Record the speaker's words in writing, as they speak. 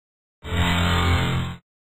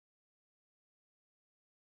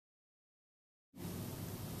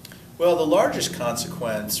Well, the largest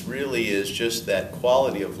consequence really is just that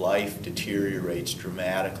quality of life deteriorates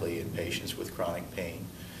dramatically in patients with chronic pain.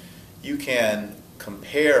 You can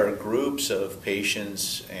compare groups of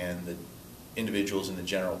patients and the individuals in the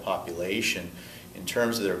general population in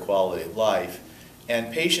terms of their quality of life,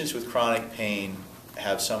 and patients with chronic pain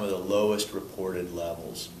have some of the lowest reported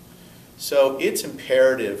levels. So it's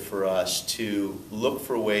imperative for us to look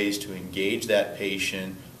for ways to engage that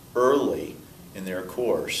patient early in their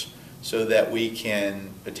course so that we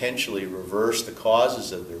can potentially reverse the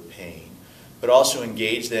causes of their pain, but also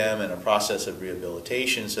engage them in a process of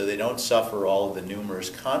rehabilitation so they don't suffer all of the numerous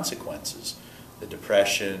consequences, the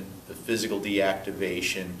depression, the physical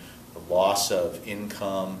deactivation, the loss of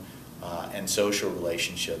income, and social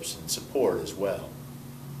relationships and support as well.